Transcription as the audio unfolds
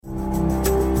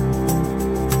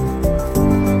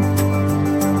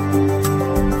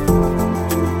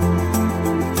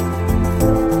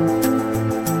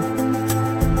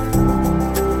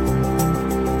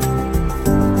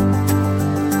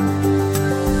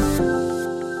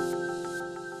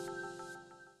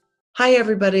Hi,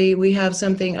 everybody. We have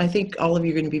something I think all of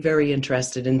you are going to be very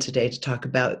interested in today to talk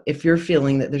about if you're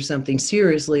feeling that there's something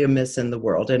seriously amiss in the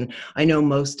world, and I know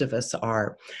most of us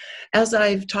are. As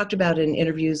I've talked about in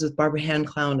interviews with Barbara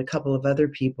Handclough and a couple of other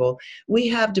people, we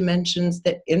have dimensions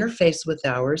that interface with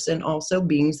ours and also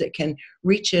beings that can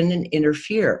reach in and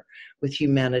interfere with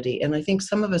humanity. And I think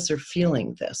some of us are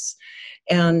feeling this.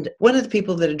 And one of the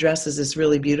people that addresses this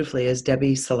really beautifully is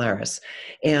Debbie Solaris.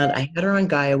 And I had her on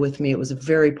Gaia with me. It was a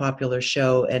very popular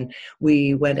show. And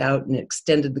we went out and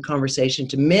extended the conversation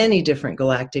to many different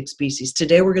galactic species.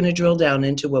 Today, we're going to drill down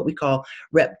into what we call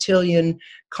reptilian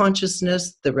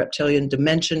consciousness, the reptilian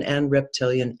dimension, and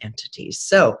reptilian entities.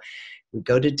 So we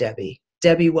go to Debbie.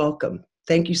 Debbie, welcome.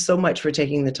 Thank you so much for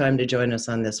taking the time to join us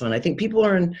on this one. I think people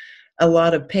are in a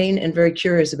lot of pain and very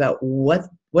curious about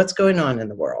what's going on in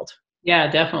the world.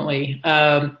 Yeah, definitely.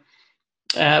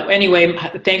 Anyway,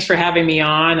 thanks for having me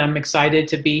on. I'm excited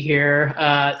to be here.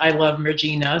 I love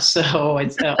Regina, so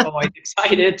it's always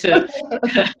excited to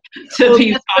Well,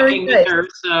 be that's very talking with good. her.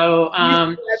 So,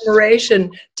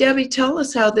 Admiration. Debbie, tell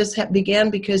us how this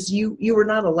began, because you were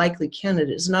not a likely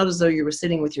candidate. It's not as though you were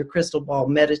sitting with your crystal ball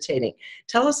meditating.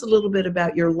 Tell us a little bit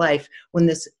about your life when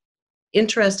this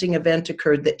interesting event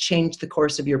occurred that changed the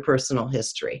course of your personal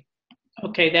history.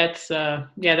 okay, that's a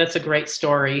great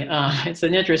story. It's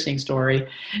an interesting story.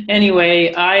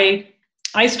 Anyway,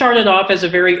 I started off as a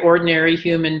very ordinary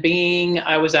human being.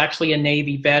 I was actually a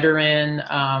Navy veteran.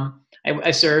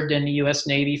 I served in the U.S.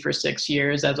 Navy for 6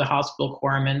 years as a hospital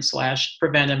corpsman /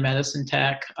 preventive medicine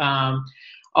tech.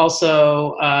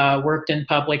 Also worked in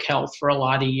public health for a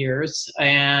lot of years,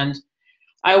 and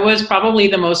I was probably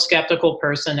the most skeptical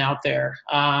person out there.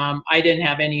 I didn't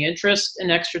have any interest in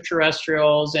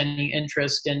extraterrestrials, any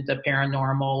interest in the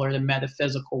paranormal or the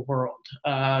metaphysical world.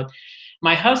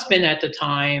 My husband at the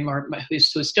time,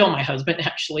 who's still my husband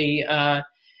actually,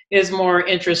 is more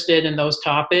interested in those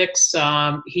topics.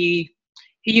 He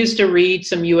used to read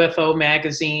some UFO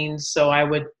magazines, so I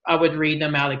would read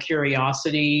them out of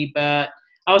curiosity, but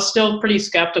I was still pretty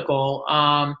skeptical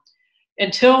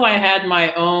until I had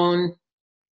my own,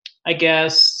 I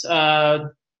guess,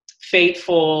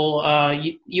 fateful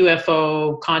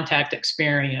UFO contact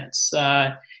experience.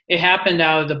 It happened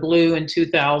out of the blue in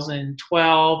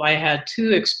 2012. I had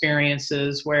two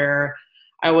experiences where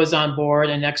I was on board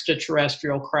an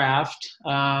extraterrestrial craft.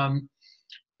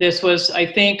 This was, I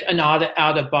think, an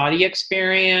out-of-body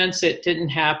experience. It didn't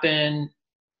happen.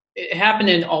 It happened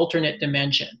in alternate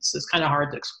dimensions. It's kind of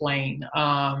hard to explain.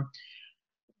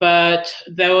 But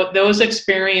those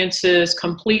experiences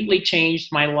completely changed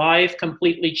my life,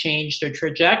 completely changed the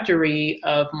trajectory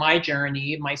of my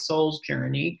journey, my soul's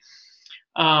journey.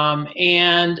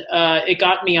 And it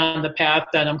got me on the path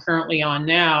that I'm currently on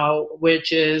now,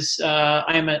 which is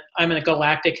I'm a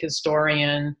galactic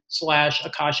historian /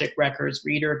 Akashic Records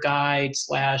reader guide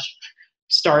 /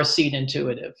 starseed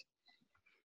intuitive.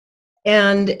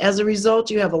 And as a result,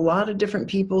 you have a lot of different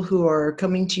people who are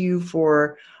coming to you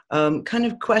for kind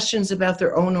of questions about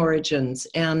their own origins.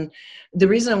 And the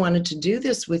reason I wanted to do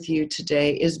this with you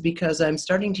today is because I'm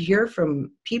starting to hear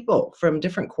from people from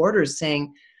different quarters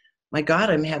saying, my God,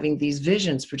 I'm having these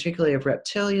visions, particularly of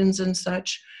reptilians and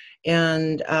such,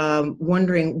 and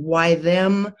wondering why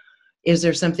them. Is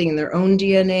there something in their own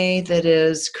DNA that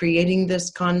is creating this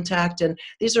contact? And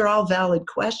these are all valid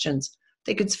questions. I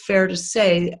think it's fair to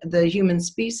say the human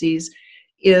species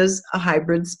is a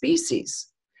hybrid species.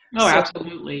 Oh, So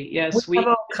absolutely. Yes. we have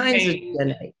all kinds of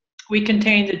DNA. We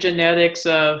contain the genetics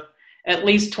of at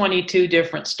least 22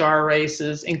 different star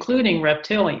races, including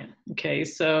reptilian. Okay.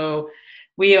 So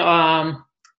we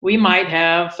might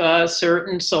have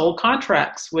certain soul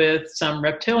contracts with some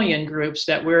reptilian groups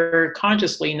that we're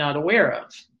consciously not aware of.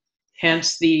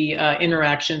 Hence the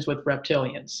interactions with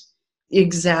reptilians.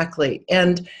 Exactly.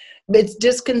 And it's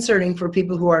disconcerting for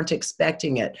people who aren't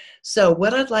expecting it. So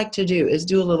what I'd like to do is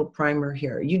do a little primer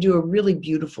here. You do a really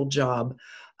beautiful job.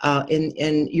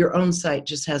 And your own site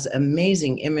just has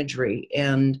amazing imagery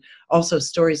and also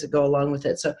stories that go along with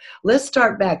it. So let's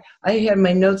start back. I had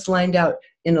my notes lined out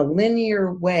in a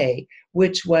linear way,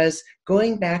 which was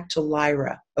going back to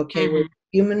Lyra, okay, where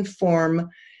human form,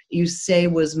 you say,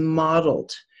 was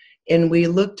modeled. And we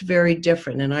looked very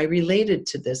different, and I related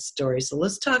to this story. So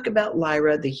let's talk about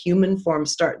Lyra, the human form,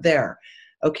 start there,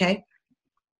 okay?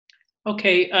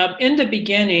 Okay, in the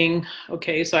beginning,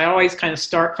 okay, so I always kind of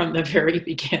start from the very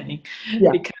beginning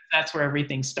because that's where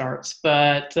everything starts.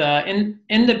 But in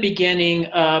the beginning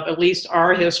of at least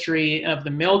our history of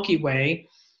the Milky Way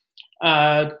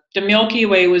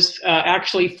was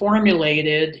actually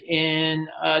formulated in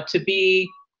to be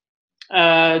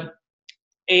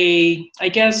I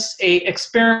guess, a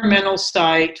experimental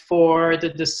site for the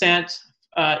descent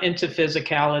into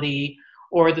physicality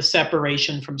or the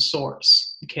separation from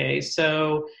source. Okay,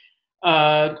 so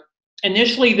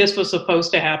initially this was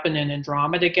supposed to happen in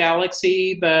Andromeda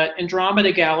Galaxy, but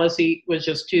Andromeda Galaxy was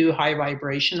just too high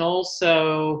vibrational.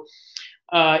 So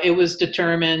it was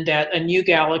determined that a new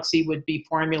galaxy would be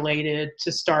formulated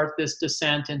to start this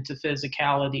descent into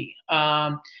physicality.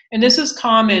 And this is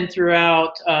common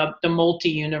throughout the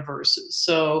multi-universes.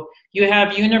 So you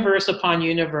have universe upon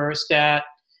universe that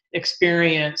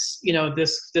experience,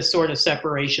 this sort of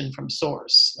separation from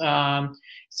source.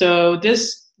 So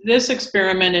this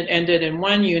experiment, it ended in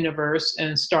one universe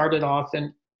and started off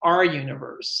in our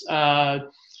universe.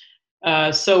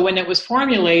 So when it was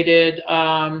formulated,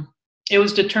 it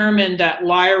was determined that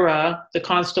Lyra, the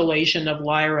constellation of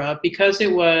Lyra, because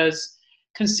it was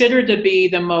considered to be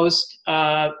the most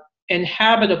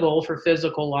inhabitable for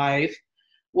physical life,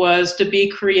 was to be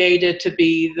created to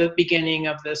be the beginning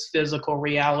of this physical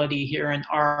reality here in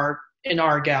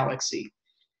our galaxy.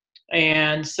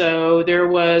 And so there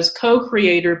was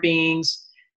co-creator beings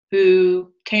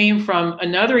who came from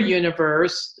another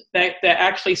universe that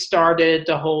actually started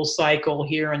the whole cycle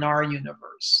here in our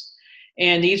universe.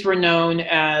 And these were known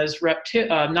as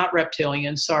not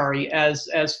reptilians, sorry,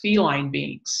 as feline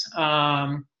beings.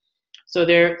 So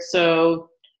there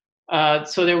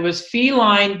was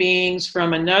feline beings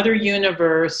from another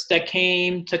universe that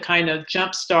came to kind of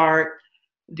jumpstart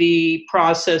the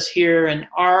process here in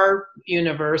our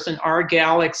universe, in our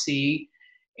galaxy.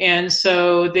 And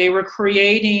so they were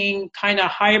creating kind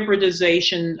of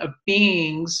hybridization of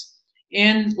beings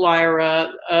in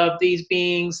Lyra, of these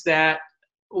beings that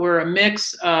were a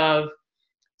mix of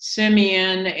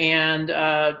simian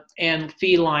and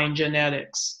feline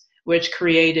genetics, which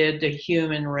created the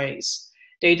human race.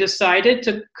 They decided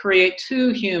to create two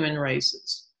human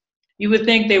races. You would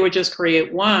think they would just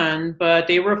create one, but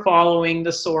they were following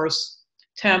the source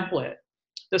template.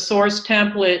 The source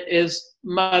template is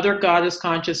Mother Goddess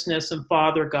consciousness and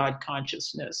Father God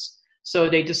consciousness. So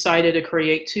they decided to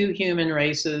create two human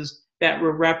races that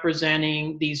were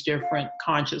representing these different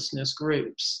consciousness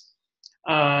groups.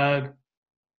 The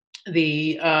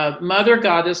Mother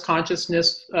Goddess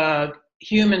consciousness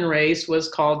human race was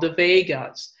called the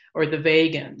Vegas, or the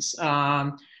Vegans,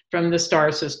 from the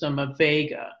star system of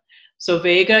Vega. So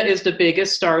Vega is the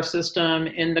biggest star system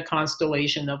in the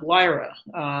constellation of Lyra.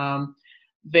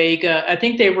 Vega, I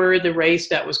think they were the race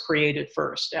that was created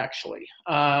first, actually,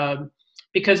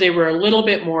 because they were a little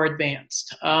bit more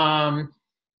advanced.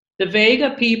 The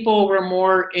Vega people were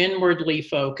more inwardly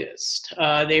focused.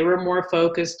 They were more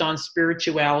focused on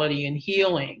spirituality and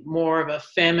healing, more of a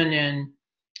feminine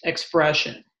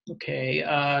expression. Okay,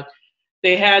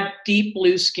 they had deep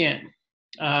blue skin.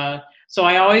 So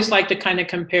I always like to kind of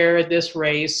compare this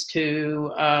race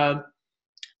to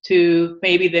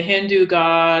maybe the Hindu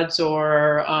gods,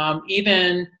 or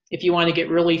even if you want to get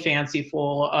really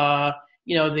fanciful,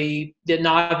 the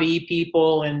Na'vi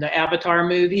people in the Avatar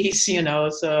movies, so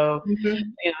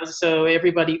so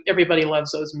everybody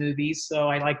loves those movies. So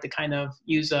I like to kind of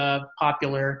use a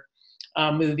popular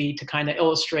movie to kind of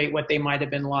illustrate what they might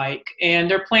have been like.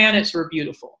 And their planets were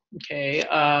beautiful. Okay.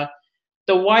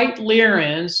 The white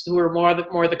Lyrans, who were more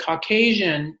the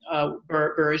Caucasian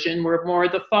version, were more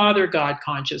the Father God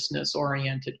consciousness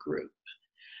oriented group.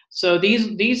 So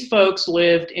these folks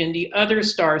lived in the other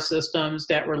star systems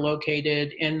that were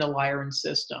located in the Lyran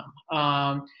system.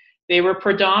 They were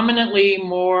predominantly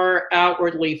more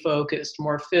outwardly focused,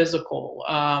 more physical.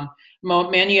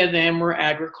 Many of them were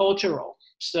agricultural.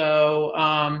 So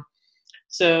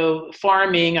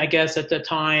farming, I guess, at the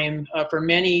time, for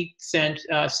many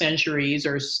centuries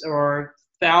or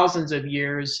thousands of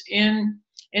years in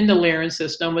the Lyran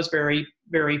system was very,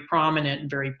 very prominent and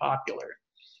very popular.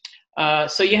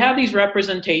 So you have these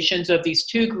representations of these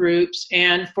two groups,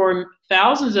 and for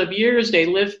thousands of years, they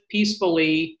lived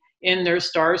peacefully in their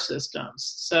star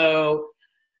systems. So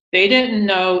they didn't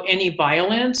know any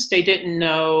violence. They didn't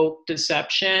know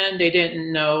deception. They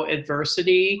didn't know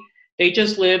adversity. They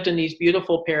just lived in these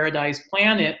beautiful paradise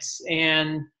planets,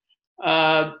 and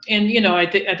I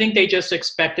think they just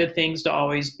expected things to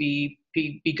always be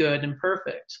good and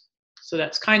perfect. So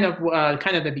that's kind of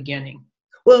the beginning.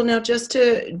 Well, now just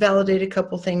to validate a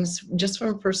couple things, just from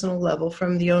a personal level,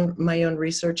 from my own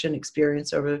research and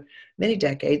experience over many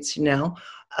decades now,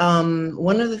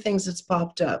 one of the things that's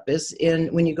popped up is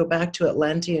when you go back to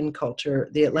Atlantean culture,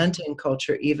 the Atlantean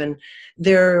culture even,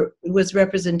 there was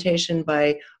representation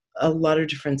by a lot of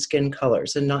different skin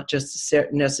colors, and not just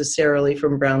necessarily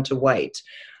from brown to white.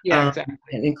 Yeah, exactly.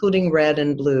 and including red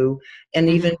and blue, and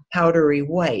even powdery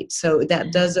white. So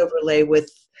that does overlay with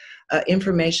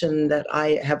information that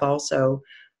I have also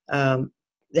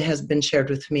that has been shared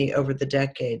with me over the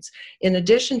decades. In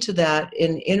addition to that,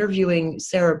 in interviewing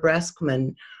Sarah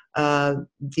Breskman, I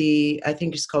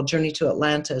think it's called Journey to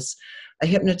Atlantis, a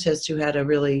hypnotist who had a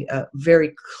really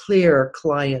very clear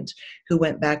client who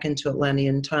went back into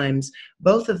Atlantean times.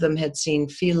 Both of them had seen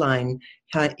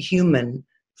human,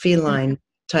 feline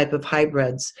type of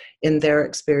hybrids in their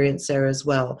experience there as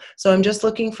well. So I'm just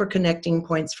looking for connecting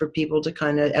points for people to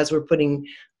kind of, as we're putting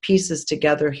pieces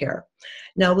together here.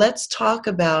 Now let's talk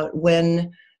about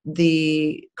when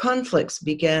the conflicts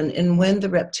began and when the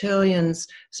reptilians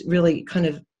really kind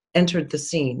of entered the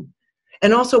scene.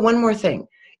 And also one more thing.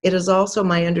 It is also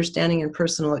my understanding and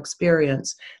personal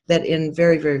experience that in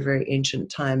very, very, very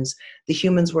ancient times, the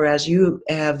humans were, as you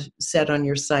have said on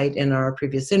your site in our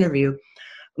previous interview,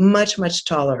 much, much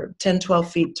taller. 10,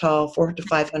 12 feet tall, 400 to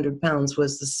 500 pounds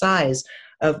was the size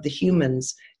of the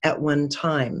humans at one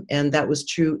time. And that was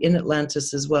true in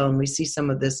Atlantis as well. And we see some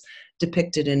of this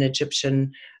depicted in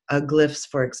Egyptian glyphs,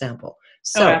 for example.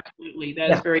 So, absolutely.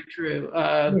 That is very true.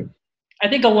 I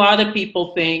think a lot of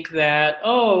people think that,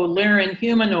 oh, they're in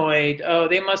humanoid. Oh,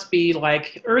 they must be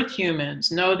like Earth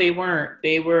humans. No, they weren't.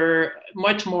 They were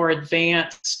much more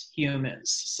advanced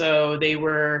humans. So they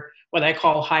were what I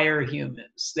call higher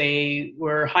humans. They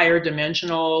were higher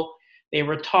dimensional. They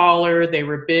were taller. They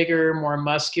were bigger, more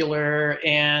muscular,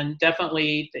 and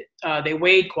definitely they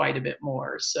weighed quite a bit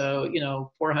more. So,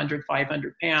 400,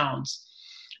 500 pounds.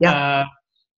 yeah.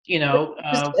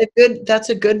 That's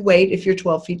a good weight if you're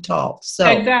 12 feet tall. So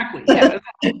exactly, yeah.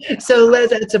 So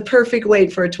that's a perfect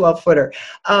weight for a 12-footer.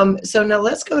 So now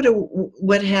let's go to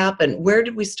what happened. Where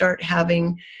did we start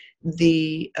having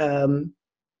the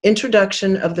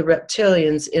introduction of the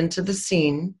reptilians into the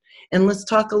scene? And let's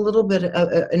talk a little bit in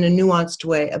a nuanced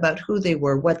way about who they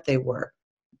were, what they were.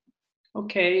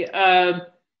 Okay.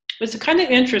 It's kind of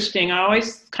interesting. I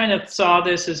always kind of saw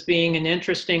this as being an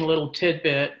interesting little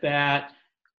tidbit that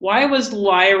why was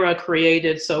Lyra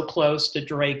created so close to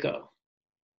Draco?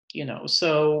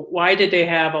 So why did they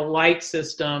have a light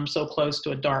system so close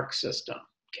to a dark system?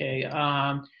 Okay.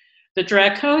 The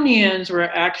Draconians were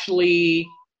actually,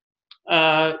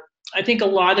 I think a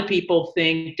lot of people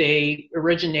think they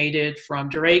originated from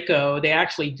Draco. They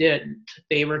actually didn't.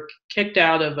 They were kicked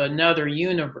out of another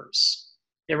universe.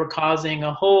 They were causing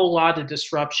a whole lot of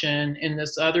disruption in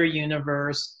this other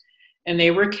universe. And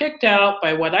they were kicked out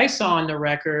by what I saw in the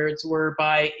records were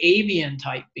by avian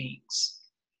type beings.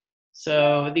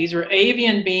 So these were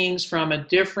avian beings from a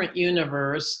different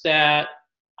universe that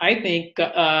I think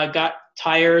got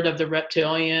tired of the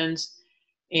reptilians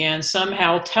and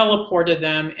somehow teleported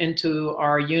them into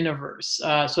our universe.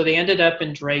 So they ended up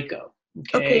in Draco.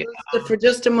 Okay, for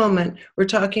just a moment, we're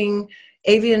talking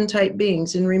avian type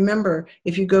beings. And remember,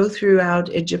 if you go throughout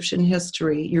Egyptian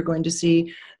history, you're going to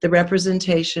see the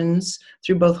representations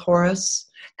through both Horus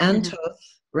and Thoth,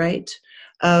 right?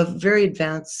 Of very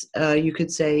advanced, you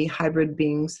could say, hybrid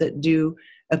beings that do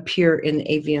appear in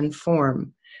avian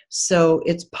form. So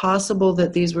it's possible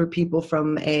that these were people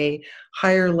from a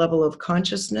higher level of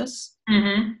consciousness.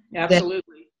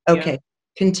 Absolutely. Okay,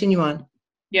 continue on.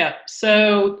 Yeah,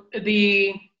 so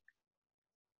the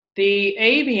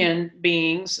avian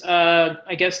beings,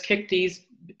 I guess, kicked these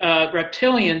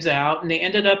reptilians out, and they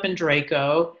ended up in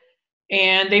Draco,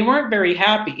 and they weren't very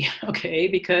happy, okay,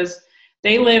 because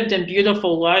they lived in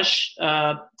beautiful, lush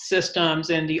systems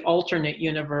in the alternate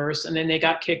universe, and then they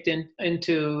got kicked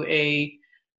into a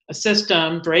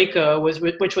system, Draco,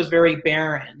 which was very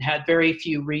barren, had very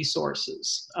few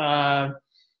resources.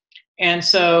 And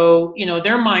so,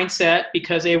 their mindset,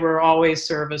 because they were always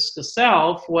service to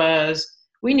self, was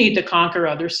we need to conquer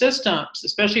other systems,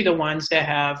 especially the ones that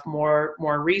have more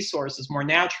resources, more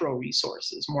natural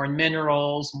resources, more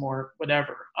minerals, more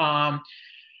whatever.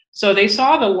 So they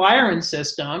saw the Lyran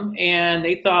system and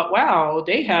they thought, wow,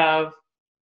 they have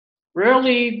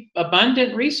really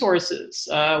abundant resources.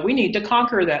 We need to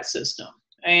conquer that system.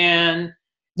 And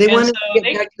they wanted to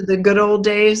get back to the good old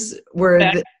days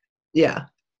where, yeah,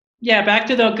 back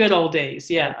to the good old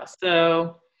days. Yeah.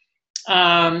 So,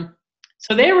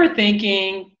 so they were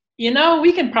thinking,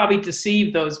 we can probably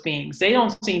deceive those beings. They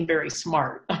don't seem very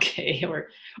smart, okay, or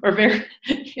very,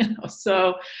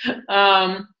 so,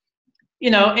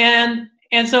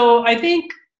 and so I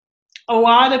think a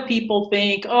lot of people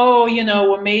think, oh,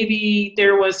 well, maybe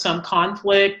there was some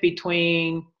conflict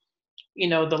between, the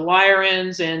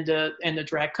Lyrans and the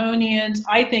Draconians.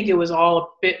 I think it was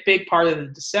all a big part of the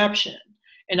deception.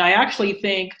 And I actually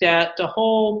think that the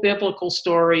whole biblical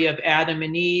story of Adam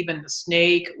and Eve and the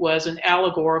snake was an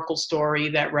allegorical story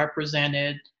that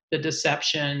represented the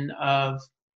deception of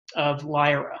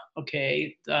Lyra,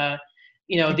 okay?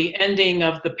 The ending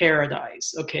of the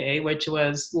paradise, okay, which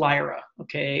was Lyra,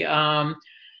 okay?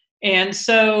 And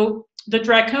so the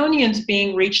Draconians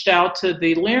being reached out to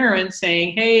the Lyrans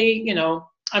saying, hey,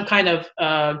 I'm kind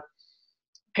of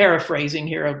paraphrasing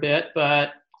here a bit,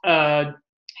 but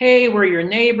hey, we're your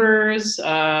neighbors.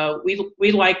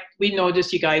 We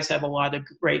notice you guys have a lot of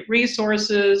great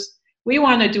resources. We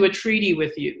want to do a treaty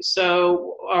with you,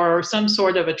 or some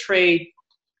sort of a trade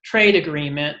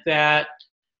agreement that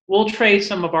we'll trade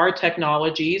some of our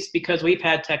technologies, because we've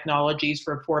had technologies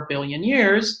for 4 billion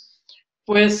years,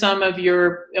 with some of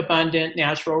your abundant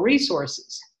natural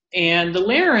resources. And the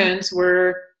Lyrans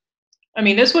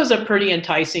this was a pretty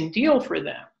enticing deal for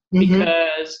them,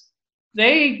 because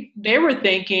they were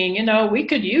thinking, we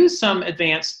could use some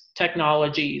advanced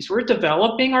technologies. We're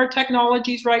developing our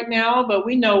technologies right now, but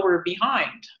we know we're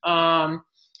behind.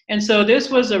 And so this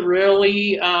was a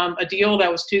really a deal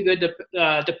that was too good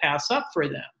to pass up for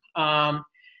them.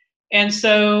 And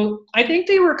so I think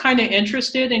they were kind of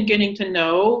interested in getting to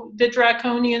know the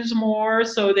Draconians more,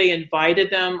 so they invited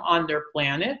them on their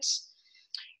planets.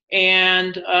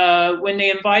 And when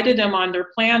they invited them on their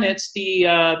planets, the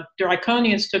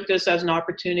Draconians took this as an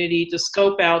opportunity to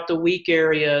scope out the weak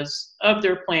areas of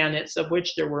their planets, of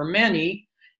which there were many,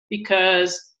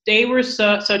 because they were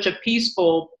such a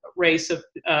peaceful race of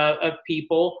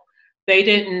people. They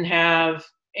didn't have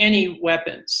any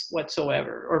weapons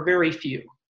whatsoever, or very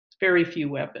few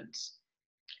weapons.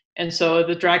 And so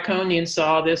the Draconians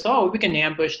saw this, we can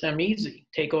ambush them easy,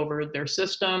 take over their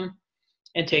system,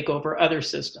 and take over other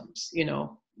systems,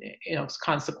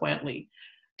 consequently.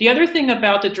 The other thing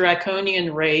about the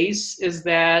Draconian race is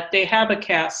that they have a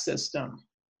caste system.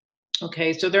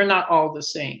 Okay, so they're not all the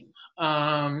same.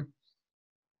 You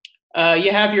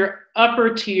have your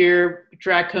upper tier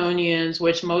Draconians,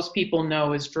 which most people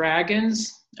know as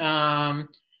dragons. And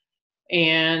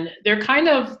they're kind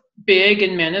of big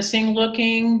and menacing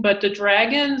looking, but the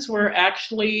dragons were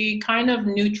actually kind of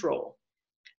neutral.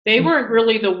 They weren't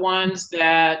really the ones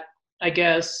that, I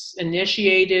guess,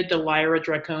 initiated the Lyra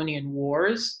Draconian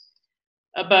Wars,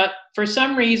 but for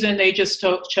some reason they just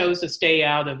chose to stay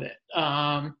out of it.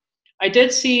 I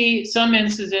did see some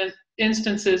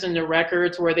instances in the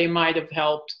records where they might have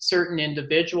helped certain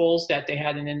individuals that they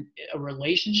had a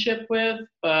relationship with,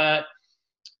 but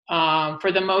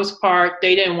for the most part,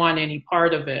 they didn't want any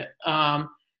part of it.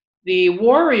 The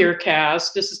warrior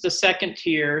caste, this is the second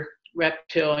tier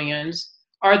reptilians,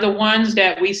 are the ones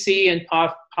that we see in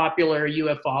popular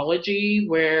ufology,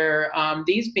 where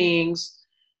these beings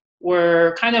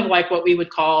were kind of like what we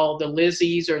would call the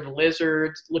lizzies or the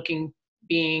lizard-looking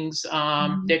beings.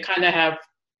 They kind of have,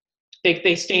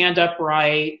 they stand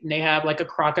upright, and they have like a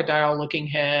crocodile-looking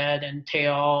head and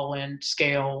tail and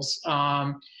scales.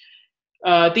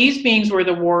 These beings were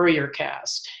the warrior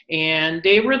caste, and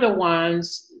they were the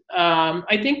ones,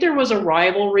 I think there was a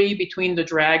rivalry between the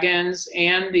dragons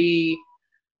and the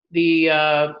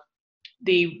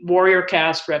warrior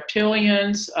caste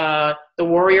reptilians. The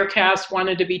warrior caste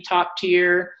wanted to be top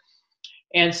tier,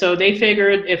 and so they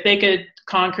figured if they could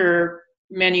conquer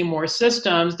many more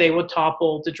systems, they would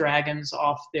topple the dragons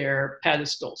off their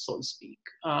pedestal, so to speak.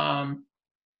 And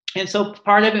so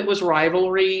part of it was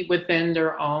rivalry within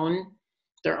their own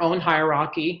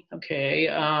hierarchy, okay?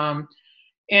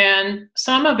 And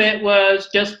some of it was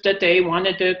just that they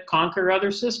wanted to conquer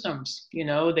other systems.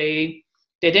 They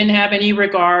didn't have any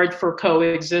regard for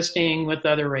coexisting with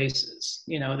other races.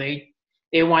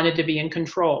 They wanted to be in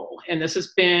control. And this has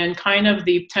been kind of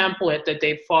the template that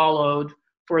they've followed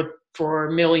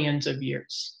for millions of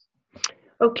years.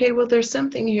 Okay, well, there's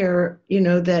something here,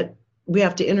 that we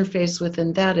have to interface with,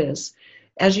 and that is,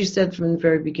 as you said from the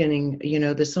very beginning,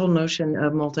 this whole notion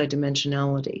of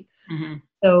multidimensionality. Mm-hmm.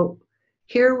 So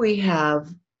here we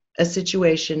have a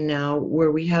situation now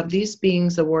where we have these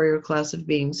beings, a warrior class of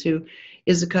beings, who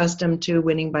is accustomed to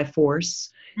winning by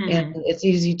force. Mm-hmm. And it's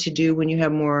easy to do when you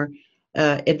have more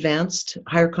advanced,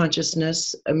 higher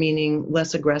consciousness, meaning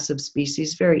less aggressive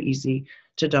species, very easy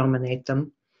to dominate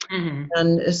them. Mm-hmm.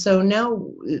 And so now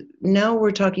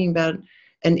we're talking about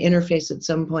an interface at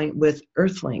some point with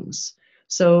Earthlings.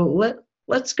 So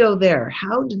let's go there.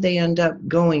 How did they end up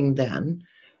going then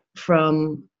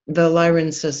from the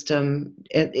Lyran system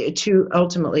to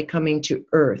ultimately coming to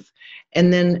Earth,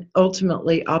 and then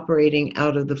ultimately operating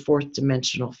out of the fourth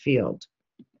dimensional field?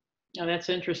 Oh, that's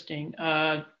interesting.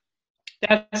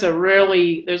 there's a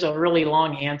really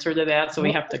long answer to that, so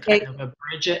we have to kind Okay, of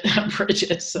abridge it, abridge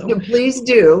it. So please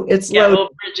do. It's yeah, loaded. we'll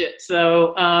bridge it.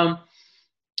 So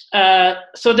the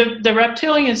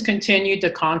reptilians continued to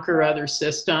conquer other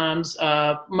systems,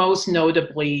 most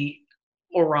notably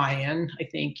Orion. I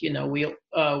think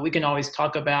we can always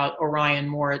talk about Orion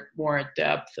more at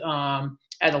depth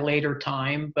at a later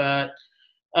time, but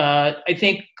I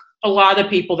think a lot of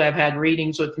people that have had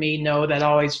readings with me know that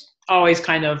always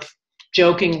kind of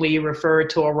jokingly refer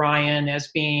to Orion as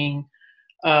being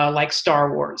like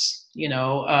Star Wars,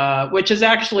 which is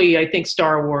actually, I think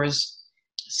Star Wars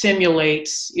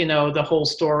simulates, the whole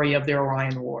story of the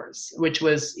Orion Wars, which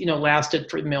was, lasted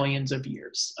for millions of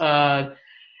years.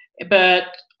 But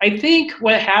I think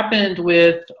what happened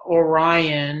with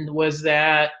Orion was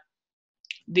that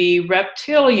the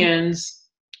reptilians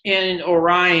in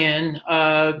Orion,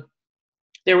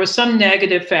 there were some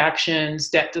negative factions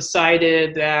that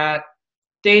decided that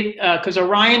because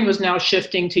Orion was now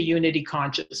shifting to unity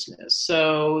consciousness.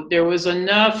 So there was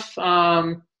enough,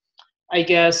 I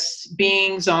guess,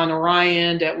 beings on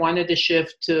Orion that wanted to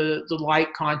shift to the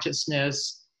light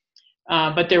consciousness.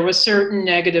 But there were certain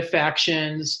negative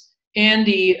factions in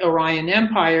the Orion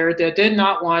Empire that did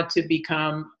not want to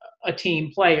become a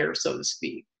team player, so to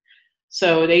speak.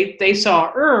 So they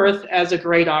saw Earth as a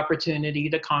great opportunity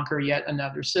to conquer yet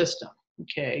another system.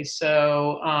 Okay,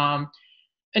 so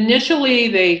initially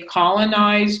they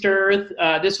colonized Earth.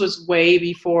 This was way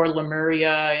before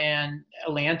Lemuria and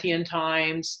Atlantean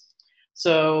times.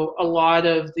 So a lot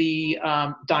of the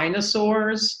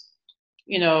dinosaurs,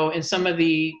 and some of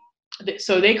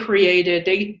so they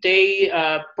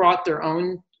brought their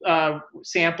own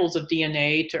samples of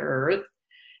DNA to Earth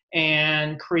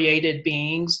and created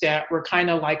beings that were kind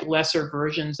of like lesser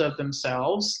versions of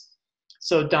themselves.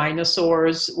 So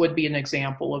dinosaurs would be an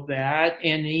example of that.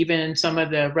 And even some of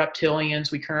the reptilians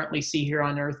we currently see here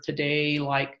on Earth today,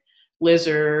 like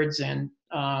lizards and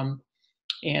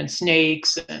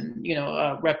snakes and,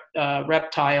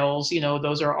 reptiles,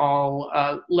 those are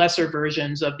all lesser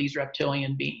versions of these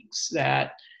reptilian beings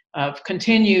that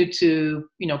continue to,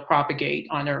 propagate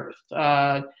on Earth.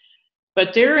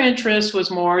 But their interest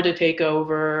was more to take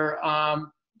over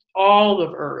all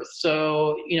of Earth,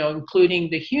 so including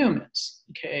the humans.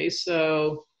 Okay,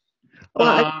 so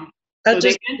Well, I so they.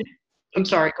 just I'm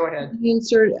sorry. Go ahead.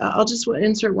 I'll just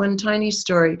insert one tiny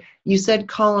story. You said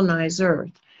colonize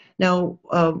Earth. Now,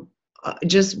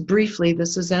 just briefly,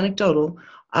 this is anecdotal.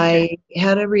 Okay. I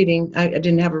had a reading. I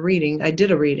didn't have a reading. I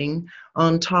did a reading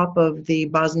on top of the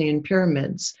Bosnian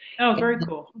pyramids. Oh, very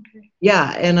cool. Okay.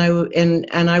 Yeah, and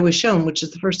I was shown, which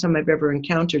is the first time I've ever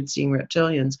encountered seeing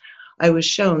reptilians. I was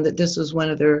shown that this was one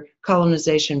of their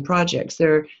colonization projects.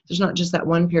 There's not just that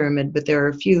one pyramid, but there are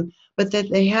a few, but that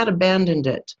they had abandoned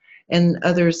it, and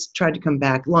others tried to come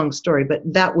back. Long story, but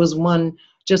that was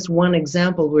just one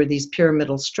example where these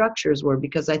pyramidal structures were,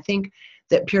 because I think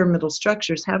that pyramidal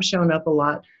structures have shown up a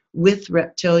lot with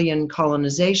reptilian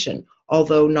colonization,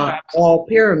 although not all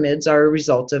pyramids are a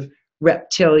result of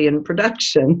reptilian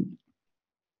production.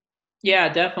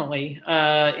 Yeah, definitely,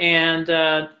 and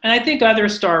I think other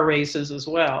star races as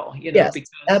well. Yes, because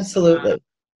absolutely.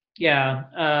 Yeah,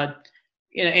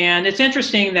 and it's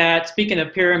interesting that, speaking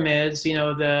of pyramids,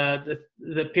 the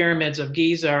pyramids of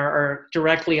Giza are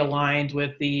directly aligned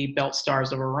with the belt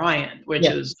stars of Orion, which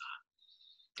is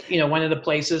one of the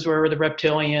places where the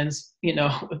reptilians,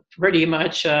 pretty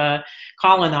much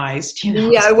colonized.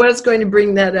 Yeah, I was going to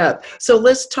bring that up. So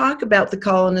let's talk about the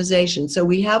colonization. So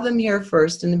we have them here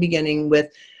first in the beginning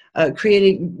with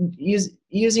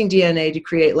using DNA to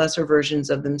create lesser versions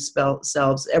of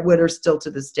themselves, what are still to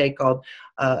this day called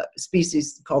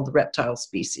species called the reptile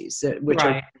species, which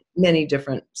are many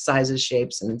different sizes,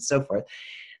 shapes, and so forth.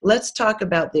 Let's talk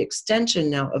about the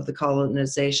extension now of the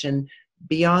colonization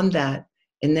beyond that,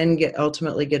 and then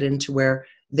ultimately get into where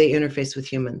they interface with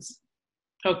humans.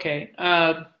 Okay.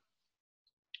 So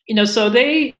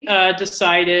they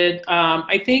decided,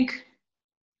 I think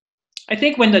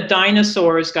when the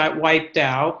dinosaurs got wiped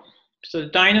out,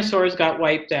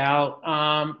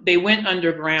 they went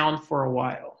underground for a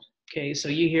while. Okay, so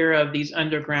you hear of these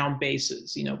underground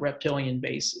bases, reptilian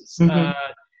bases. Mm-hmm.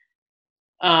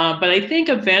 But I think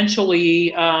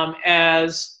eventually,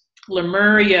 as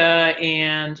Lemuria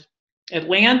and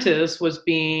Atlantis was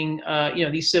being,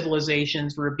 these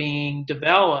civilizations were being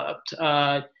developed,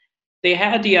 they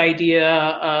had the idea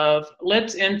of,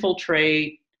 let's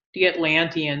infiltrate the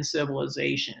Atlantean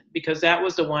civilization, because that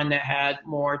was the one that had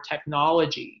more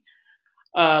technology.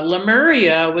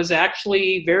 Lemuria was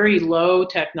actually very low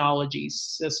technology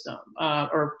system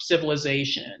or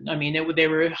civilization. I mean, they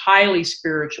were highly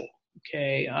spiritual.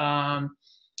 Okay.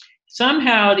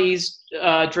 Somehow these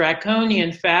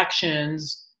draconian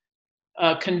factions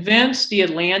convinced the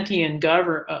Atlantean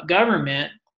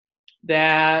government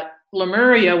that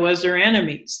Lemuria was their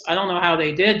enemies. I don't know how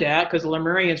they did that because the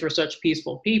Lemurians were such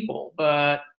peaceful people,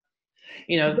 but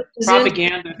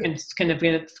propaganda can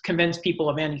convince people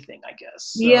of anything, I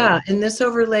guess. So. Yeah, and this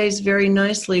overlays very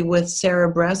nicely with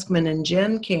Sarah Breskman and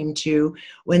Jen came to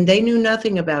when they knew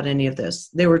nothing about any of this.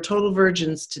 They were total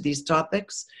virgins to these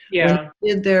topics. Yeah. When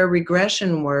they did their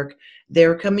regression work,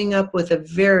 they're coming up with a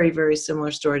very, very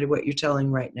similar story to what you're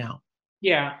telling right now.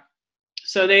 Yeah.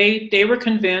 So they were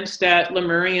convinced that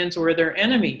Lemurians were their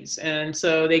enemies. And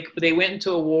so they went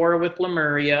into a war with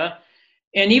Lemuria.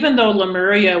 And even though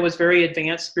Lemuria was very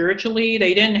advanced spiritually,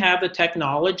 they didn't have the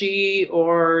technology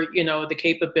or, the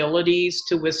capabilities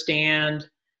to withstand,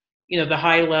 the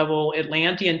high level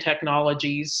Atlantean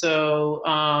technologies. So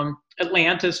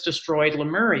Atlantis destroyed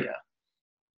Lemuria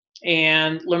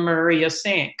and Lemuria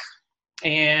sank.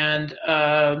 And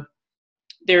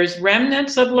there's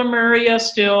remnants of Lemuria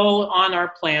still on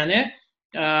our planet,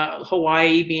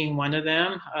 Hawaii being one of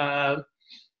them.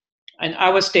 And I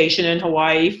was stationed in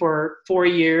Hawaii for 4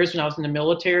 years when I was in the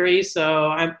military,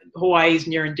 so Hawaii's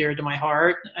near and dear to my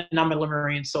heart, and I'm a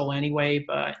Lemurian soul anyway.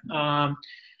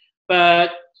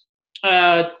 But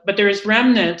there's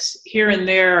remnants here and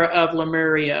there of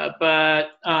Lemuria. But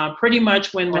pretty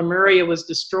much when Lemuria was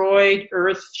destroyed,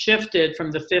 Earth shifted from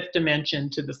the 5th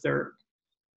dimension to the 3rd.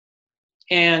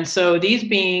 And so these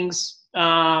beings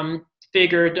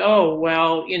figured, oh,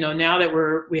 well, now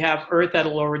that we have Earth at a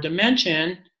lower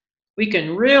dimension, we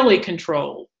can really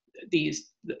control the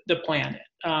planet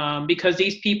because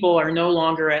these people are no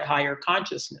longer at higher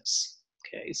consciousness.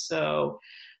 Okay, so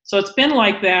it's been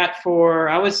like that for,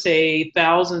 I would say,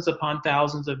 thousands upon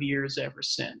thousands of years ever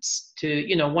since,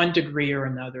 to one degree or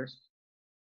another.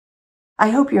 I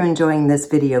hope you're enjoying this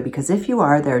video because if you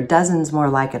are, there are dozens more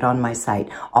like it on my site,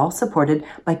 all supported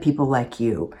by people like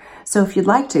you. So if you'd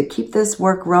like to keep this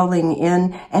work rolling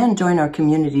in and join our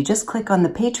community, just click on the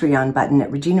Patreon button at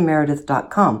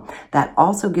reginameredith.com. That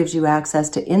also gives you access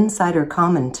to insider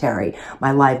commentary,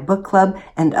 my live book club,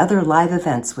 and other live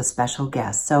events with special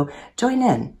guests. So join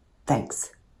in. Thanks.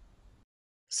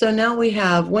 So now we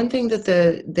have one thing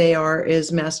that they are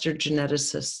is master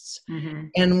geneticists. Mm-hmm.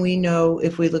 And we know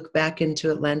if we look back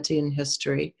into Atlantean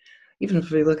history, even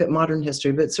if we look at modern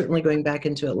history, but certainly going back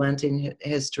into Atlantean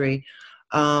history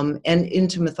and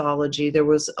into mythology, there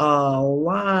was a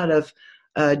lot of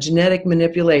genetic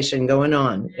manipulation going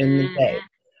on in the day.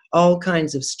 All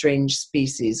kinds of strange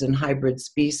species and hybrid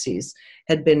species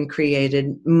had been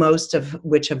created, most of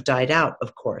which have died out,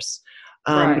 of course.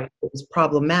 Right. It was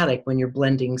problematic when you're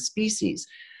blending species.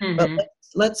 Mm-hmm. But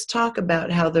let's talk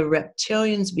about how the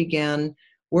reptilians began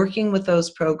working with those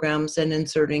programs and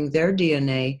inserting their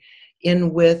DNA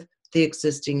in with the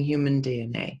existing human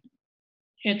DNA.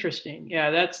 Interesting.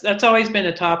 Yeah, that's always been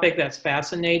a topic that's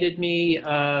fascinated me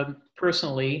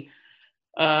personally.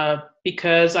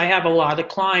 Because I have a lot of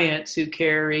clients who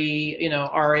carry,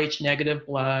 Rh negative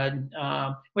blood,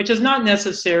 which is not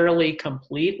necessarily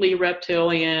completely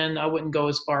reptilian. I wouldn't go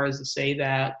as far as to say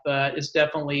that, but it's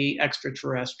definitely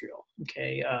extraterrestrial.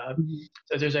 Okay,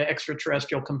 so there's an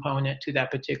extraterrestrial component to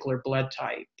that particular blood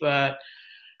type. But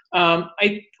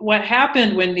what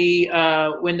happened when the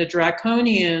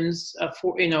Draconians,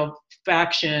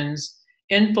 factions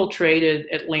infiltrated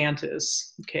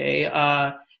Atlantis? Okay.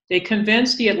 They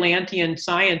convinced the Atlantean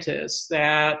scientists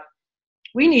that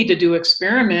we need to do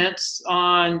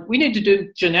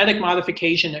genetic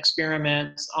modification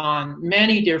experiments on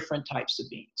many different types of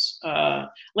beings.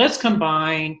 Let's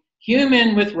combine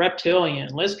human with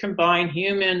reptilian. Let's combine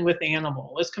human with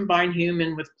animal. Let's combine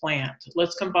human with plant.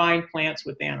 Let's combine plants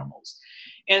with animals.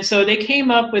 And so they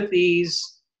came up with these,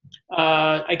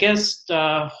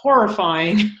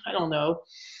 horrifying, I don't know,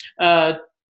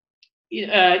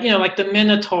 like the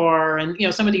Minotaur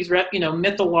and, some of these,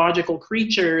 mythological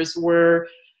creatures were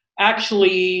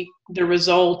actually the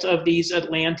result of these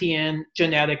Atlantean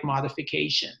genetic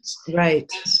modifications.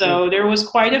 Right. So there was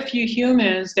quite a few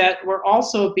humans that were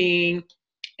also being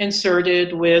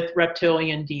inserted with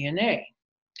reptilian DNA.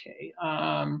 Okay.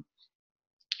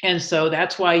 And so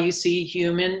that's why you see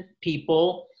human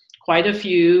people, quite a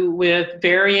few with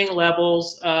varying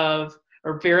levels of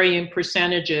or varying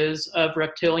percentages of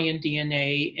reptilian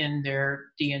DNA in their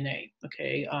DNA.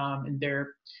 Okay,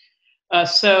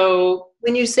 so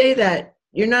when you say that,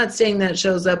 you're not saying that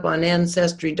shows up on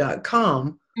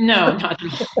Ancestry.com. No, not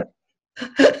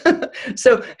at all.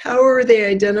 So how are they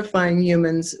identifying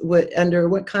humans? Under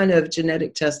what kind of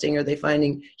genetic testing are they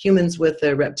finding humans with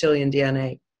the reptilian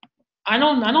DNA? I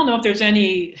don't know if there's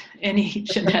any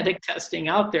genetic testing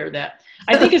out there that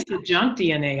I think it's the junk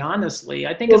DNA, honestly.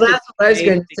 I think Well, it's the that's what I was DNA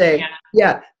going that to they say. can't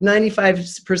Yeah,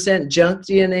 95% junk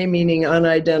DNA, meaning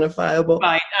unidentifiable.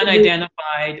 find,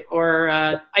 unidentified,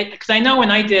 or because I know when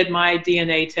I did my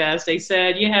DNA test, they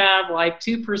said you have like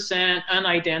 2%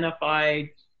 unidentified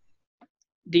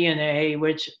DNA,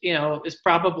 which is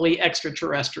probably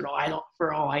extraterrestrial. I don't,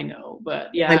 for all I know, but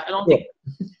I'm yeah, sure.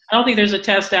 I don't think there's a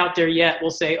test out there yet.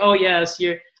 We'll say, oh yes,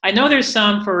 you're. I know there's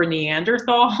some for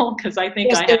Neanderthal because I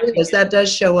think Yes, I there have is. That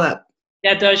does show up.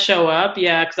 that does show up.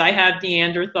 Yeah, because I have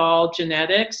Neanderthal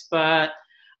genetics, but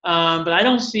I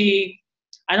don't see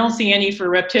any for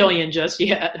reptilian just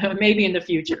yet. Maybe in the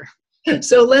future.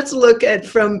 So let's look at,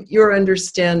 from your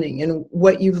understanding and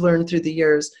what you've learned through the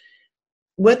years,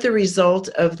 what the result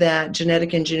of that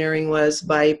genetic engineering was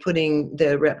by putting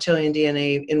the reptilian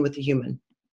DNA in with the human.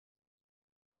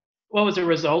 What was the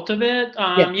result of it?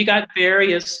 Yeah. You got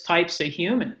various types of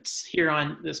humans here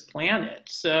on this planet.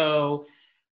 So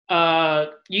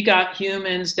you got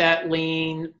humans that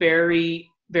lean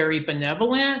very, very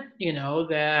benevolent,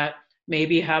 that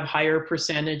maybe have higher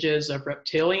percentages of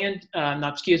reptilian,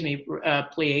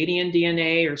 Pleiadian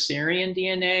DNA or Syrian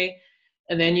DNA.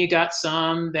 And then you got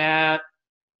some that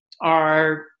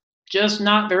are just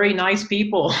not very nice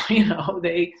people.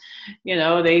 They're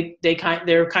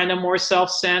kind of more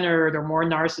self-centered or more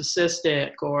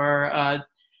narcissistic, or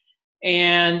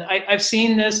and I've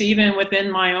seen this even within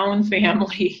my own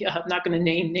family. I'm not going to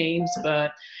name names,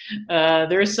 but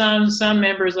there's some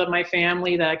members of my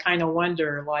family that I kind of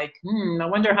wonder, like, I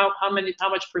wonder how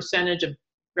much percentage of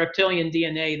reptilian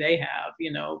DNA they have.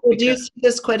 Well, do you see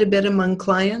this quite a bit among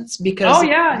clients? Oh Because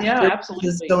yeah, yeah, this is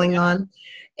absolutely. going Yeah. on.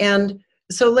 And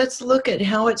so let's look at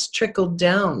how it's trickled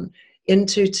down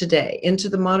into today, into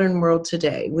the modern world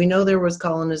today. We know there was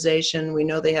colonization. We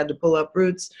know they had to pull up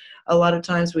roots. A lot of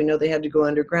times we know they had to go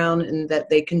underground, and that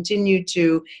they continue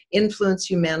to influence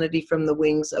humanity from the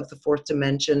wings of the fourth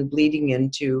dimension, bleeding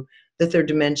into the third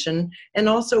dimension, and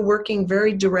also working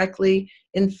very directly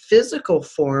in physical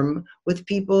form with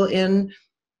people in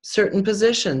certain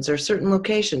positions or certain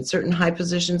locations, certain high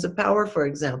positions of power, for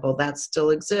example, that still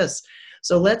exists.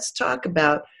 So let's talk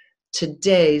about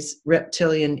today's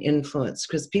reptilian influence,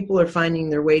 because people are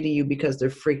finding their way to you because they're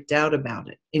freaked out about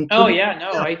it, Oh including yeah, no,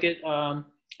 myself. I get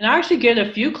and I actually get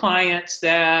a few clients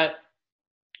that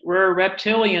were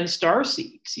reptilian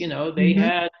starseeds. They Mhm.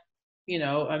 had,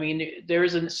 I mean,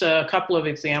 there's a couple of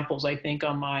examples I think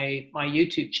on my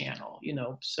YouTube channel.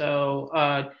 So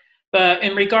but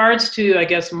in regards to, I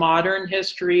guess, modern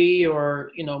history,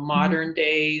 or modern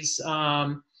days,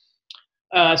 so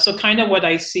kind of what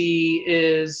I see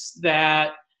is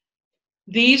that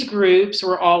these groups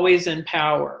were always in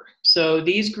power. So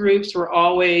these groups were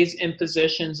always in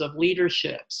positions of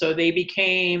leadership. So they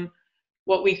became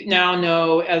what we now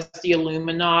know as the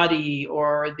Illuminati,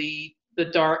 or the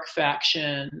dark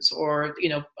factions, or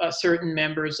certain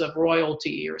members of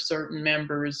royalty, or certain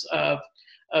members of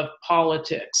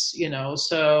politics.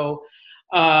 So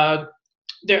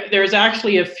there's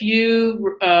actually a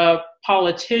few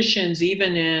politicians,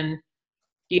 even in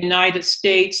the United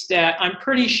States, that I'm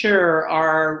pretty sure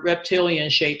are reptilian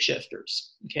shapeshifters.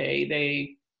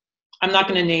 Okay, I'm not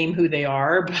going to name who they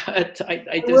are, but I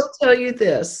I will just, tell you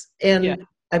this, yeah, and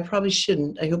I probably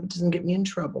shouldn't. I hope it doesn't get me in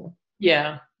trouble.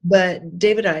 yeah, But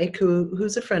David Icke,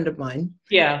 who's a friend of mine,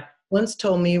 yeah, once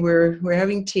told me we're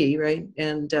having tea, right?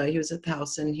 And he was at the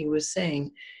house, and he was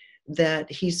saying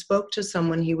that he spoke to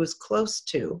someone he was close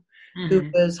to, who hmm,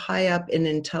 was high up in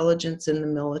intelligence in the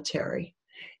military.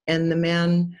 And the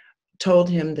man told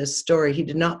him this story. He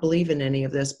did not believe in any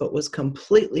of this, but was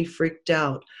completely freaked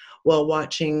out while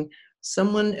watching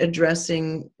someone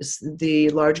addressing the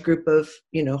large group of,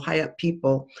 high up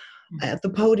people. At the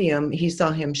podium, he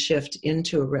saw him shift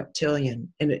into a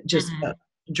reptilian, and it just hmm,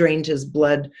 drained his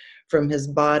blood from his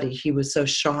body. He was so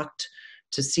shocked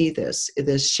to see this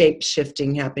shape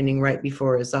shifting happening right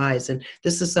before his eyes. And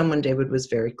this is someone David was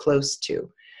very close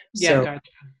to. yeah, So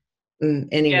gotcha.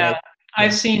 anyway, Yeah, yeah.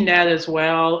 I've seen that as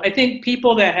well. I think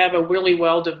people that have a really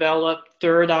well developed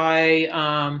third eye,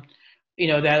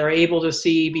 that are able to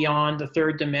see beyond the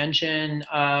third dimension,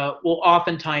 will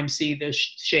oftentimes see this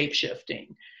shape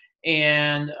shifting.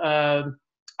 And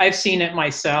I've seen it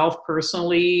myself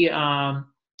personally.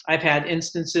 I've had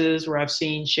instances where I've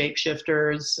seen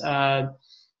shapeshifters.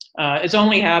 It's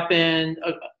only happened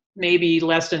maybe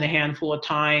less than a handful of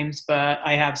times, but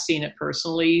I have seen it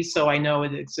personally, so I know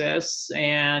it exists.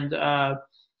 And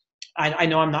I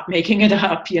know I'm not making it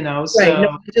up, Right. No, so.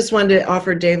 I just wanted to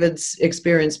offer David's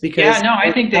experience Yeah, because no,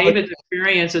 I think David's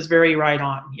experience is very right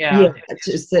on. yeah, Yeah, to or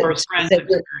say, his friend's that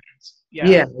experience. Yeah.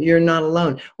 yeah, you're not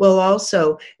alone. Well,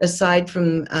 also, aside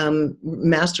from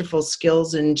masterful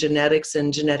skills in genetics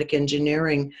and genetic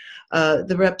engineering,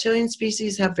 the reptilian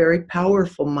species have very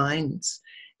powerful minds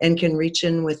and can reach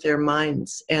in with their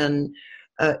minds and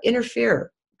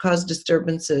interfere, cause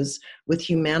disturbances with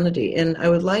humanity. And I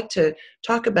would like to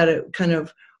talk about it kind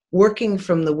of working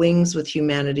from the wings with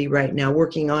humanity right now,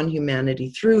 working on humanity,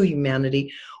 through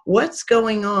humanity. What's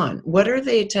going on? What are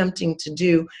they attempting to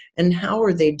do, and how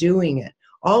are they doing it?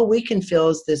 All we can feel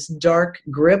is this dark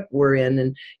grip we're in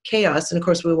and chaos. And of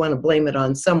course, we want to blame it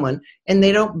on someone, and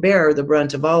they don't bear the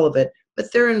brunt of all of it,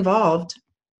 but they're involved.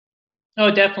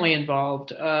 Oh, definitely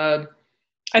involved.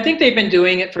 I think they've been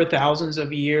doing it for thousands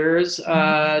of years.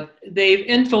 They've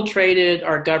infiltrated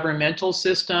our governmental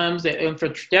systems. They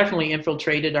definitely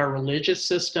infiltrated our religious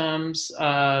systems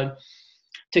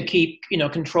to keep,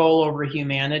 control over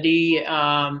humanity.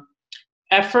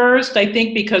 At first, I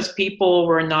think because people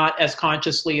were not as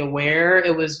consciously aware,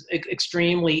 it was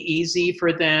extremely easy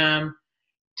for them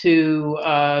to,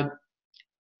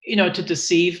 to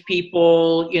deceive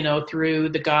people, through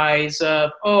the guise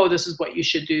of, oh, this is what you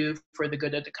should do for the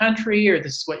good of the country, or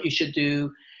this is what you should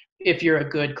do if you're a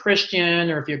good Christian,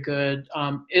 or if you're a good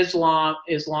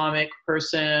Islamic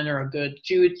person, or a good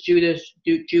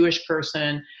Jewish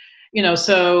person.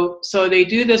 So they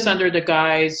do this under the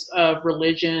guise of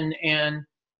religion and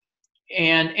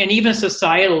even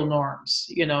societal norms.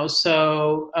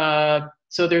 So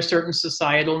there's certain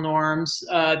societal norms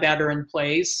that are in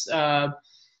place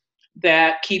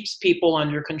that keeps people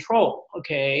under control.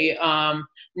 Okay.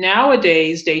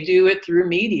 Nowadays they do it through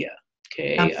media.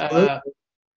 Okay. Absolutely.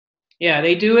 Yeah,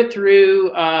 they do it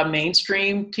through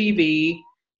mainstream TV.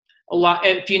 A lot,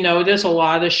 if you notice, a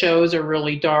lot of the shows are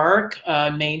really dark.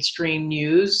 Mainstream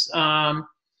news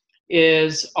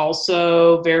is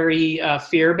also very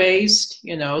fear-based,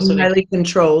 so they, Highly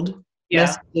controlled. yeah,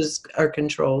 Messages are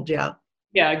controlled. Yeah.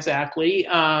 yeah, exactly.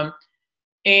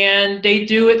 And they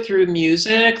do it through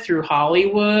music, through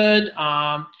Hollywood.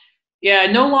 Yeah,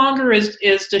 no longer is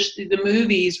the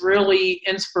movies really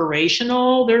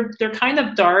inspirational. They're kind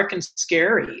of dark and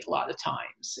scary a lot of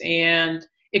times, and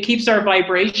it keeps our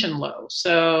vibration low.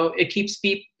 So it keeps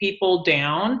people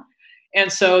down,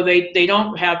 and so they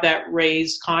don't have that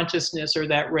raised consciousness or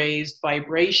that raised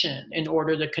vibration in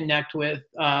order to connect with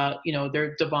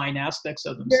their divine aspects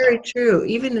of Very themselves. true.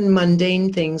 Even in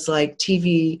mundane things like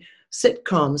TV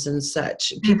sitcoms and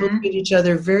such, people Mm-hmm. treat each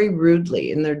other very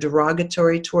rudely and they're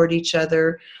derogatory toward each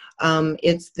other.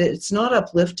 It's not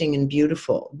uplifting and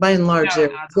beautiful. By and large, No, there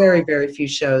are not at very, all. very few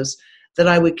shows that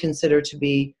I would consider to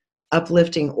be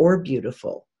uplifting or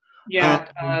beautiful. Yeah,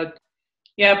 Um,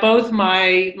 yeah. Both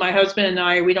my husband and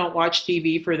I, we don't watch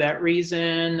TV for that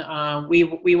reason.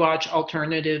 We watch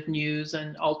alternative news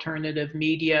and alternative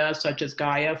media, such as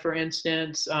Gaia, for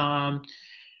instance,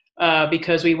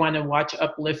 because we want to watch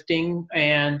uplifting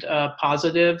and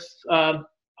positive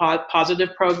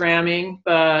programming.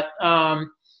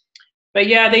 But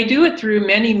yeah, they do it through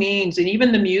many means, and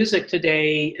even the music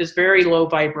today is very low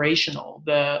vibrational.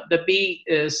 The beat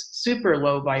is super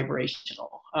low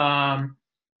vibrational.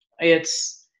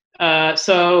 It's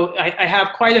so I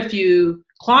have quite a few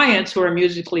clients who are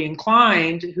musically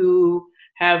inclined who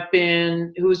have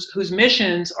been whose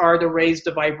missions are to raise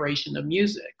the vibration of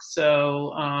music.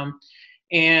 So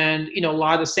and a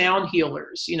lot of sound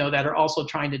healers, that are also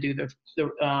trying to do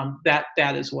that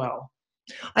as well.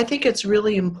 I think it's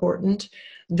really important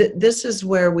that this is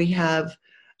where we have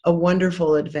a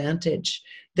wonderful advantage,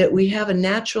 that we have a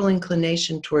natural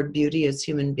inclination toward beauty as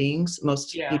human beings.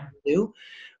 Most Yeah. people do.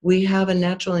 We have a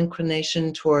natural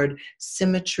inclination toward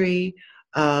symmetry,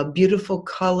 beautiful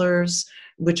colors,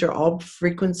 which are all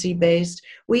frequency based.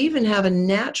 We even have a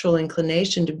natural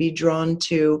inclination to be drawn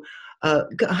to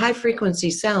high frequency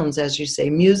sounds, as you say,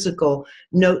 musical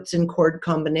notes and chord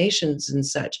combinations and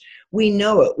such. We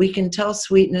know it. We can tell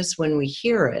sweetness when we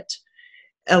hear it.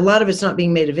 A lot of it's not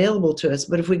being made available to us,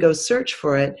 but if we go search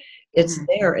for it, it's Mhm.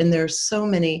 there. And there's so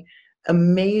many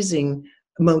amazing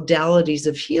modalities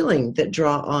of healing that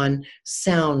draw on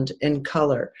sound and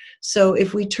color. So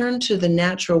if we turn to the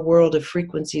natural world of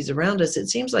frequencies around us, it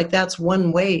seems like that's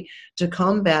one way to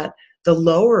combat the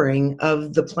lowering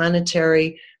of the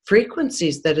planetary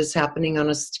frequencies that is happening on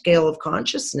a scale of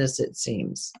consciousness, it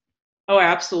seems. Oh,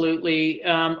 absolutely.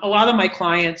 A lot of my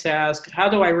clients ask, how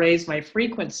do I raise my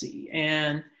frequency?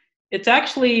 And it's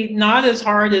actually not as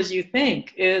hard as you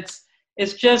think. It's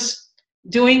just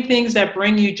doing things that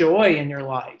bring you joy in your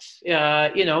life.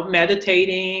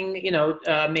 Meditating,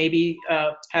 maybe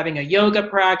having a yoga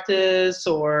practice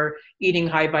or eating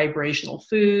high vibrational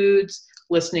foods,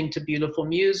 listening to beautiful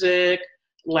music,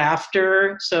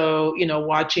 laughter. So,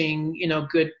 watching,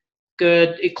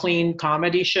 good, clean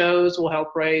comedy shows will help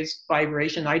raise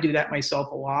vibration. I do that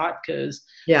myself a lot because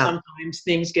sometimes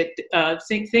things get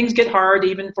hard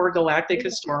even for galactic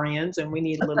historians, and we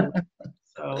need a little.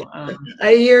 So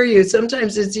I hear you.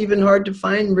 Sometimes it's even hard to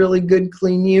find really good,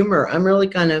 clean humor. I'm really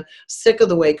kind of sick of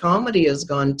the way comedy has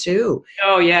gone too.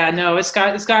 Oh yeah, no, it's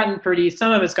gotten pretty.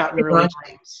 Some of it's gotten really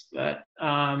gross, but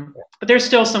there's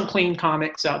still some clean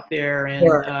comics out there,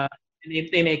 and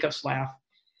they make us laugh.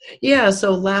 Yeah,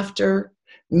 so laughter,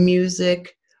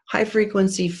 music, high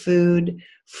frequency food,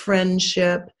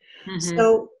 friendship. Mm-hmm.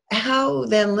 So how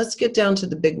then, let's get down to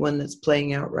the big one that's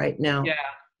playing out right now. Yeah.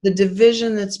 The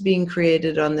division that's being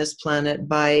created on this planet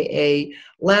by a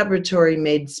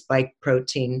laboratory-made spike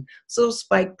protein. So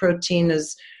spike protein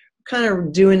is kind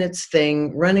of doing its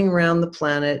thing, running around the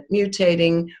planet,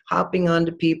 mutating, hopping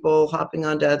onto people, hopping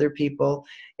onto other people.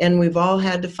 And we've all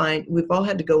had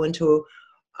to go into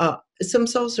some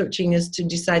soul searching is to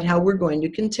decide how we're going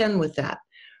to contend with that.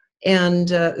 And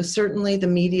certainly the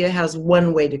media has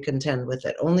one way to contend with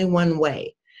it, only one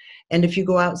way. And if you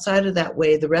go outside of that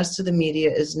way, the rest of the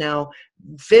media is now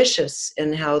vicious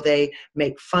in how they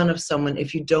make fun of someone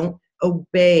if you don't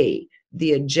obey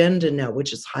the agenda now,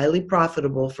 which is highly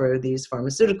profitable for these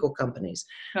pharmaceutical companies.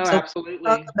 Oh, so absolutely.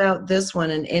 Talk about this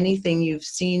one and anything you've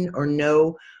seen or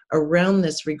know around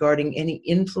this regarding any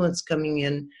influence coming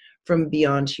in from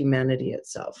beyond humanity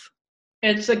itself.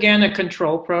 It's again a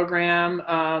control program.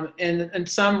 In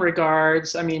some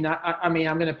regards, I mean, I'm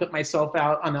going to put myself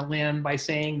out on a limb by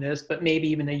saying this, but maybe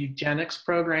even a eugenics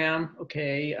program,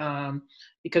 okay,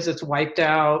 because it's wiped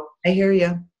out. I hear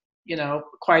you.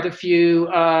 Quite a few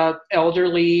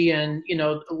elderly and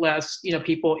less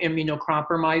people,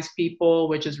 immunocompromised people,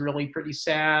 which is really pretty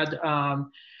sad.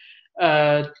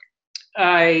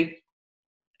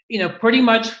 Pretty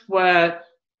much what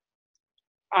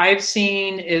I've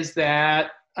seen is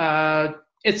that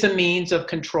it's a means of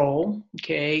control.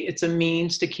 Okay, it's a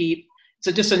means to keep.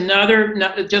 So just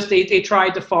they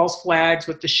tried the false flags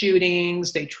with the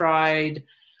shootings. They tried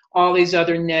all these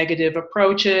other negative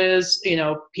approaches.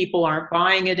 People aren't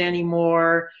buying it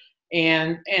anymore,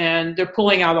 and they're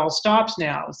pulling out all stops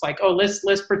now. It's like, oh,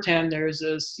 let's pretend there's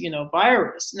this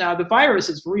virus. Now the virus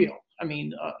is real. I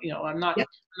mean, I'm not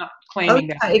claiming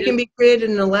that it can be created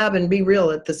in a lab and be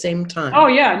real at the same time. Oh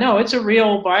yeah, no, it's a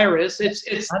real virus. It's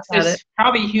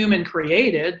probably human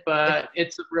created, but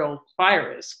it's a real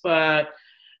virus. But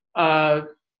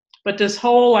this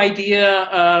whole idea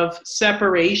of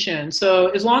separation. So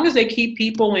as long as they keep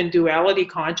people in duality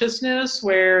consciousness,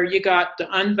 where you got the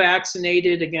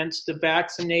unvaccinated against the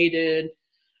vaccinated,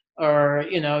 or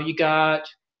you got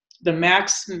the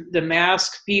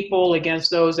mask people against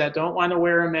those that don't want to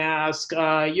wear a mask,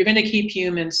 you're going to keep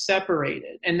humans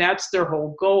separated, and that's their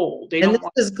whole goal. This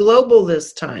is global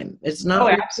this time. It's not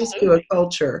reduced to a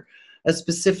culture, a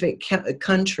specific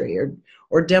country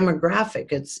or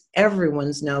demographic. It's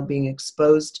everyone's now being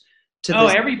exposed to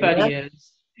this. Everybody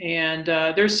is. And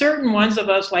there's certain ones of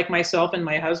us, like myself and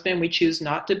my husband, we choose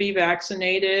not to be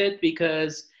vaccinated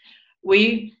because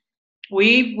we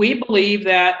believe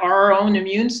that our own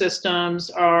immune systems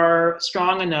are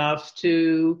strong enough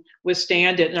to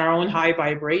withstand it in our own high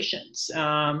vibrations.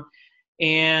 So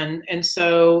even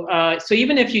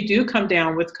if you do come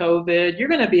down with COVID, you're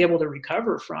going to be able to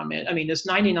recover from it. I mean, it's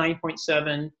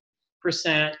 99.7%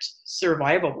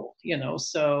 survivable,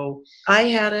 so. I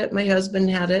had it, my husband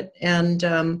had it,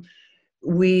 and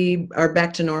we are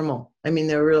back to normal. I mean,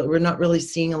 we're not really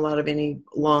seeing a lot of any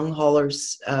long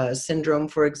haulers syndrome,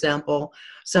 for example.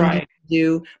 Some people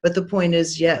do, but the point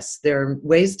is, yes, there are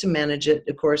ways to manage it.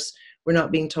 Of course, we're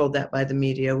not being told that by the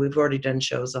media. We've already done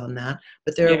shows on that,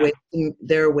 but there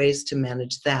are ways to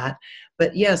manage that.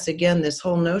 But yes, again, this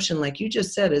whole notion, like you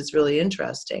just said, is really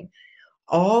interesting.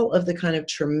 All of the kind of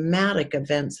traumatic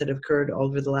events that have occurred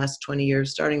over the last 20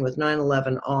 years, starting with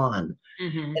 9/11 on,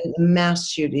 and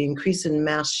mass shooting, increase in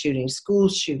mass shootings, school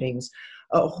shootings,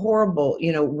 horrible,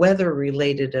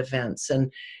 weather-related events,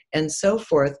 and so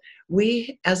forth.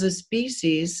 We, as a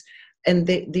species, and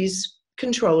these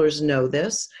controllers know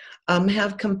this,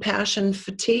 have compassion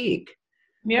fatigue.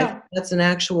 Yeah, that's an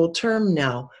actual term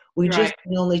now. We just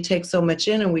can only take so much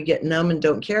in, and we get numb and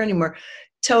don't care anymore.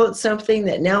 Tell it something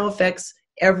that now affects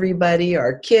everybody,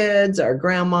 our kids, our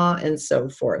grandma, and so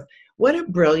forth. What a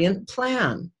brilliant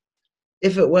plan,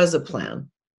 if it was a plan.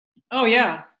 Oh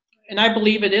yeah, I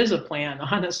believe it is a plan,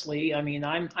 honestly. I mean,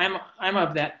 I'm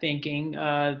of that thinking,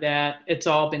 that it's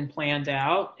all been planned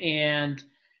out, and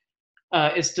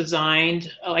it's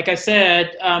designed. Like I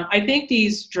said, I think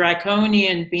these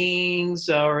draconian beings,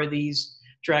 or these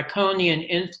draconian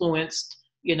influenced,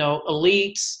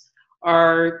 elites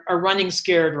are running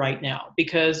scared right now,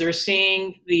 because they're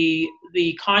seeing the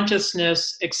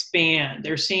consciousness expand.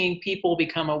 They're seeing people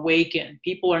become awakened.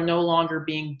 People are no longer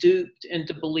being duped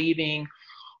into believing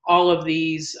all of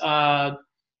these, all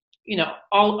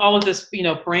of this,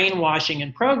 brainwashing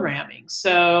and programming.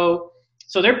 So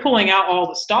they're pulling out all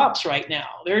the stops right now.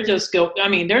 They're just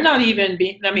they're not even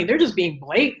being, they're just being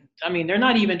blatant. They're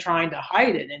not even trying to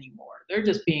hide it anymore. They're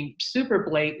just being super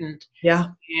blatant. Yeah.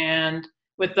 And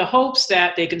with the hopes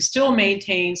that they can still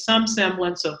maintain some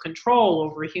semblance of control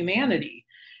over humanity.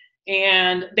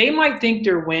 And they might think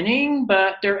they're winning,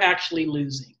 but they're actually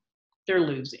losing. They're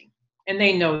losing. And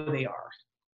they know they are.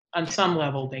 On some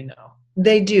level, they know.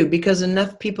 They do, because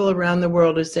enough people around the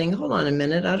world are saying, hold on a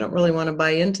minute, I don't really want to buy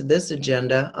into this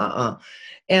agenda.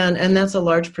 And that's a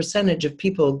large percentage of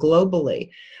people globally.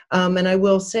 And I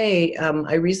will say,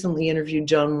 I recently interviewed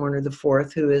John Warner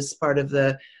IV, who is part of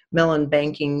the Mellon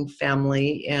banking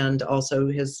family, and also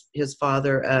his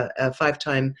father, a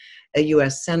 5-time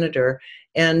U.S. senator,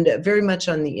 and very much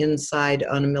on the inside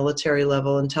on a military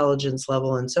level, intelligence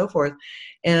level, and so forth.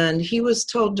 And he was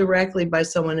told directly by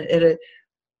someone at a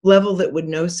level that would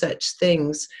know such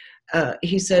things.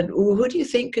 He said, well, who do you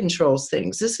think controls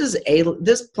things?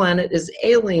 This planet is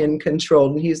alien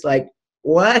controlled. And he's like,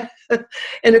 what?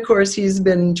 And of course, he's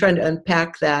been trying to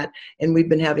unpack that. And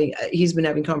he's been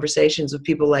having conversations with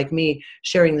people like me,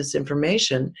 sharing this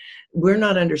information. We're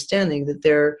not understanding that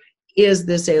there is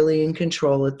this alien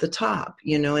control at the top,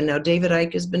 and now David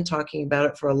Icke has been talking about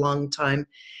it for a long time.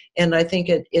 And I think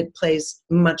it plays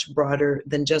much broader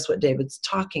than just what David's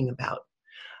talking about.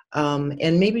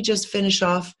 And maybe just finish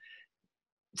off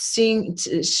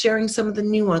sharing some of the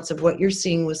nuance of what you're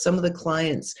seeing with some of the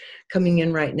clients coming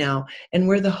in right now, and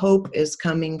where the hope is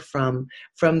coming from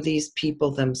these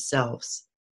people themselves.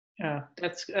 Yeah,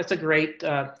 that's a great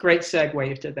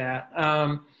segue to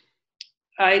that.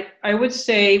 I would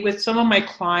say with some of my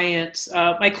clients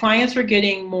are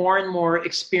getting more and more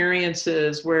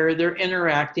experiences where they're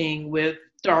interacting with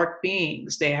dark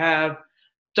beings. They have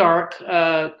dark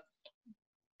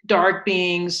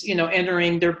beings,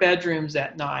 entering their bedrooms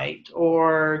at night,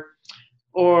 or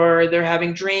they're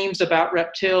having dreams about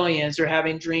reptilians, or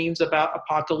having dreams about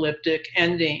apocalyptic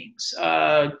endings.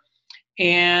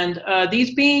 And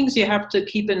these beings, you have to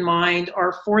keep in mind,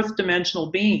 are fourth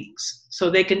dimensional beings, so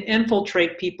they can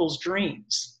infiltrate people's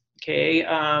dreams. Okay.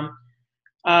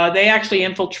 They actually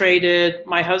infiltrated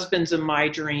my husband's and my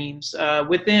dreams.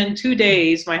 Within 2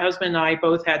 days, my husband and I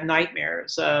both had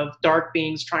nightmares of dark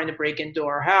beings trying to break into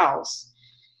our house.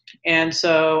 And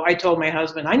so I told my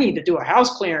husband, I need to do a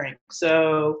house clearing.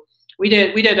 So we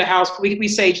did a house, we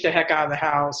saged the heck out of the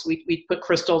house. We put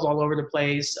crystals all over the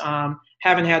place.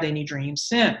 Haven't had any dreams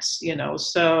since,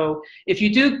 So if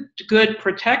you do good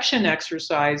protection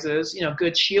exercises,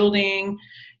 good shielding,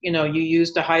 you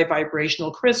use the high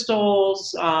vibrational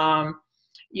crystals,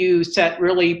 you set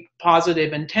really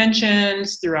positive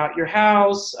intentions throughout your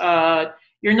house,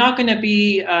 you're not going to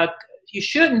be, you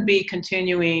shouldn't be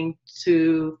continuing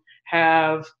to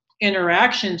have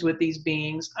interactions with these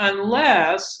beings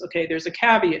unless, okay, there's a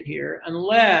caveat here,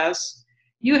 unless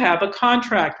you have a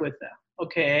contract with them,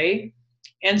 okay?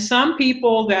 And some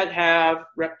people that have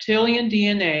reptilian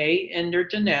DNA in their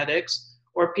genetics,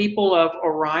 or people of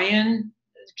Orion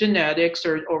genetics,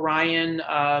 or Orion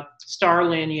star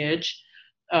lineage,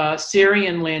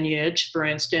 Syrian lineage, for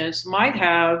instance, might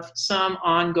have some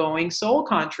ongoing soul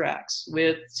contracts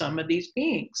with some of these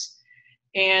beings.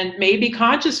 And maybe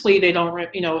consciously they don't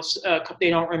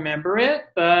remember it,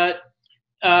 but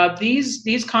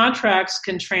these contracts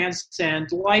can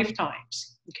transcend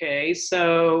lifetimes. Okay,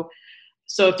 so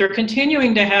if they're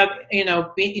continuing to have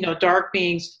dark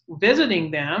beings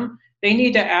visiting them, they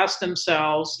need to ask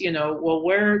themselves,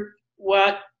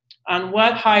 on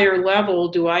what higher level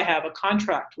do I have a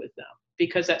contract with them?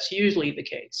 Because that's usually the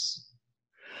case.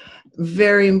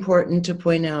 Very important to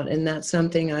point out, and that's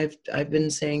something I've been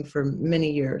saying for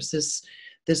many years.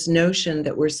 This notion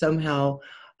that we're somehow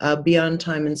beyond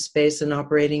time and space and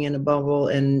operating in a bubble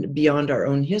and beyond our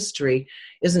own history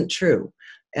isn't true.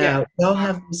 We all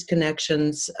have these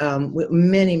connections.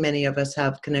 Many of us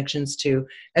have connections to,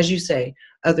 as you say,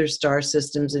 other star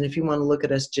systems. And if you want to look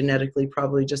at us genetically,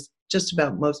 probably just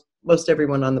about most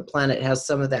everyone on the planet has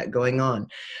some of that going on.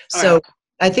 So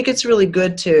I think it's really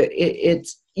good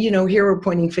here we're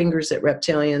pointing fingers at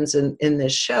reptilians in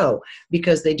this show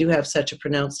because they do have such a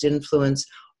pronounced influence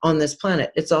on this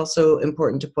planet. It's also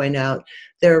important to point out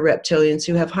there are reptilians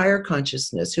who have higher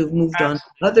consciousness, who've moved on to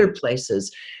other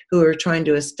places, who are trying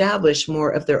to establish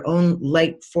more of their own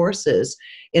light forces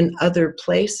in other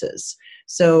places.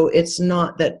 So it's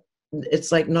not that,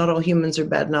 it's like not all humans are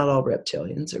bad, not all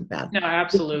reptilians are bad. No,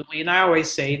 absolutely. And I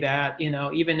always say that,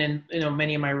 even in,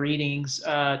 many of my readings,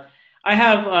 I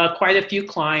have quite a few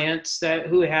clients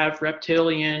who have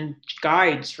reptilian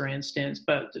guides, for instance,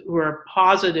 but who are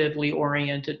positively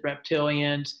oriented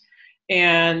reptilians.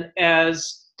 And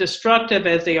as destructive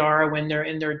as they are when they're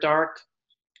in their dark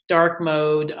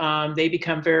mode, they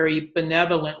become very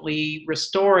benevolently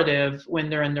restorative when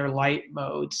they're in their light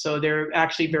mode. So they're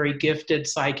actually very gifted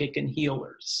psychic and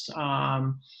healers.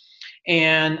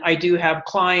 And I do have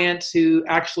clients who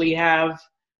actually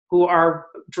who are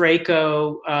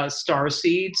Draco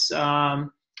starseeds,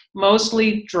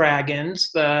 mostly dragons,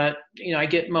 but, I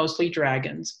get mostly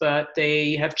dragons, but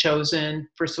they have chosen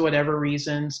for whatever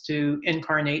reasons to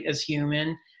incarnate as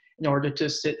human in order to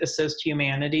assist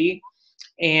humanity.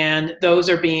 And those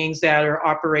are beings that are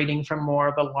operating from more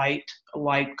of a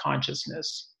light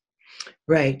consciousness.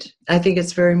 Right. I think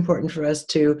it's very important for us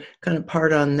to kind of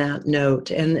part on that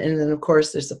note. And then, of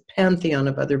course, there's a pantheon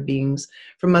of other beings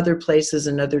from other places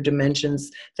and other dimensions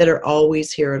that are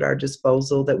always here at our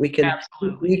disposal that we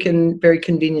can very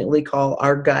conveniently call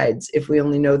our guides if we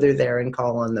only know they're there and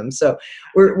call on them. So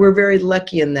we're very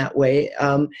lucky in that way.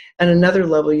 And another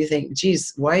level, you think,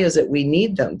 geez, why is it we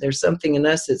need them? There's something in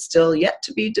us that's still yet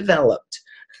to be developed.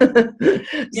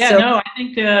 I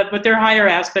think, but they're higher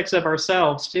aspects of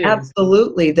ourselves too.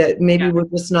 Absolutely, that maybe we're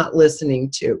just not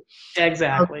listening to.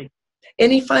 Exactly.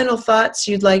 Any final thoughts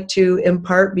you'd like to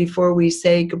impart before we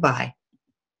say goodbye?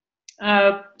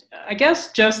 I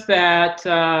guess just that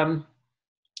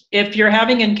if you're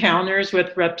having encounters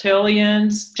with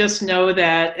reptilians, just know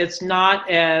that it's not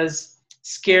as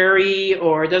scary,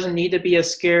 or it doesn't need to be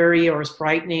as scary or as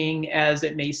frightening as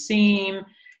it may seem.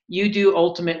 You do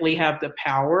ultimately have the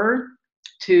power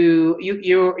to,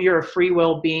 you're a free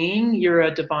will being, you're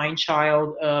a divine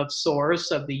child of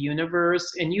source, of the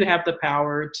universe, and you have the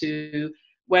power to,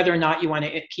 whether or not you want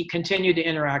to continue to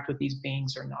interact with these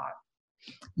beings or not.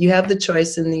 You have the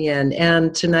choice in the end.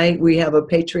 And tonight we have a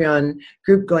Patreon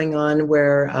group going on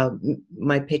where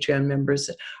my Patreon members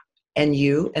and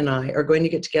you and I are going to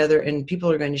get together, and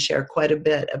people are going to share quite a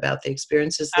bit about the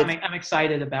experiences. I'm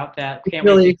excited about that. It's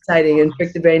really exciting. And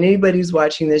pick the brain. Anybody who's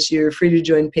watching this, you're free to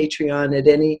join Patreon at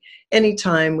any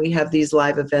time. We have these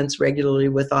live events regularly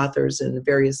with authors and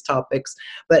various topics.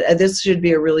 But this should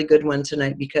be a really good one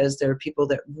tonight because there are people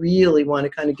that really want to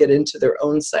kind of get into their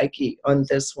own psyche on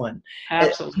this one.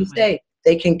 Absolutely. As you say,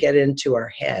 they can get into our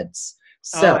heads.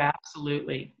 So,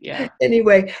 absolutely. Yeah.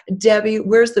 Anyway, Debbie,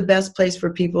 where's the best place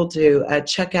for people to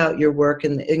check out your work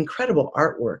and the incredible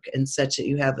artwork and such that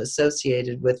you have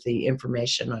associated with the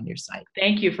information on your site?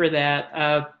 Thank you for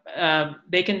that.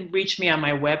 They can reach me on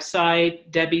my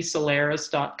website,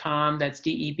 debbiesolaris.com. That's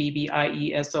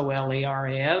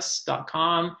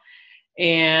DEBBIESOLARAS.com.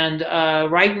 And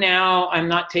right now, I'm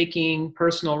not taking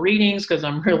personal readings because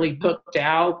I'm really booked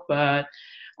out, but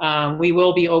we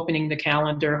will be opening the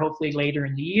calendar hopefully later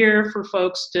in the year for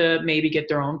folks to maybe get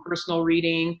their own personal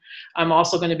reading. I'm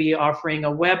also going to be offering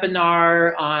a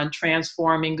webinar on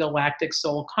transforming galactic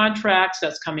soul contracts.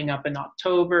 That's coming up in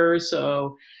October.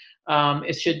 So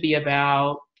it should be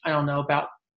about an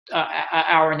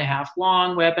hour and a half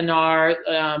long webinar.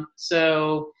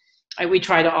 We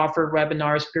try to offer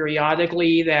webinars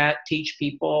periodically that teach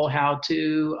people how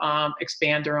to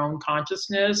expand their own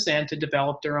consciousness and to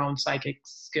develop their own psychic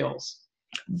skills.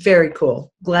 Very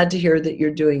cool. Glad to hear that you're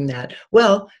doing that.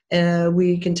 Well,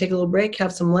 we can take a little break,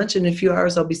 have some lunch. In a few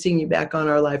hours, I'll be seeing you back on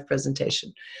our live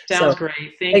presentation. Sounds great.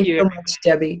 Thank you so much,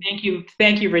 Debbie.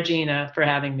 Thank you, Regina, for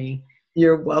having me.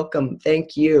 You're welcome.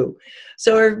 Thank you.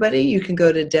 So everybody, you can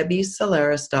go to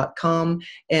debbiesolaris.com,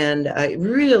 and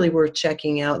really worth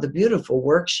checking out the beautiful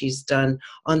work she's done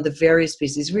on the various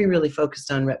species. We really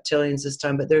focused on reptilians this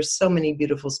time, but there's so many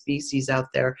beautiful species out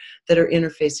there that are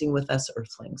interfacing with us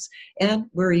earthlings, and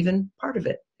we're even part of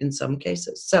it in some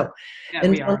cases. So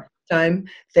until next time,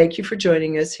 thank you for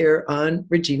joining us here on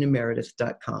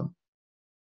reginameredith.com.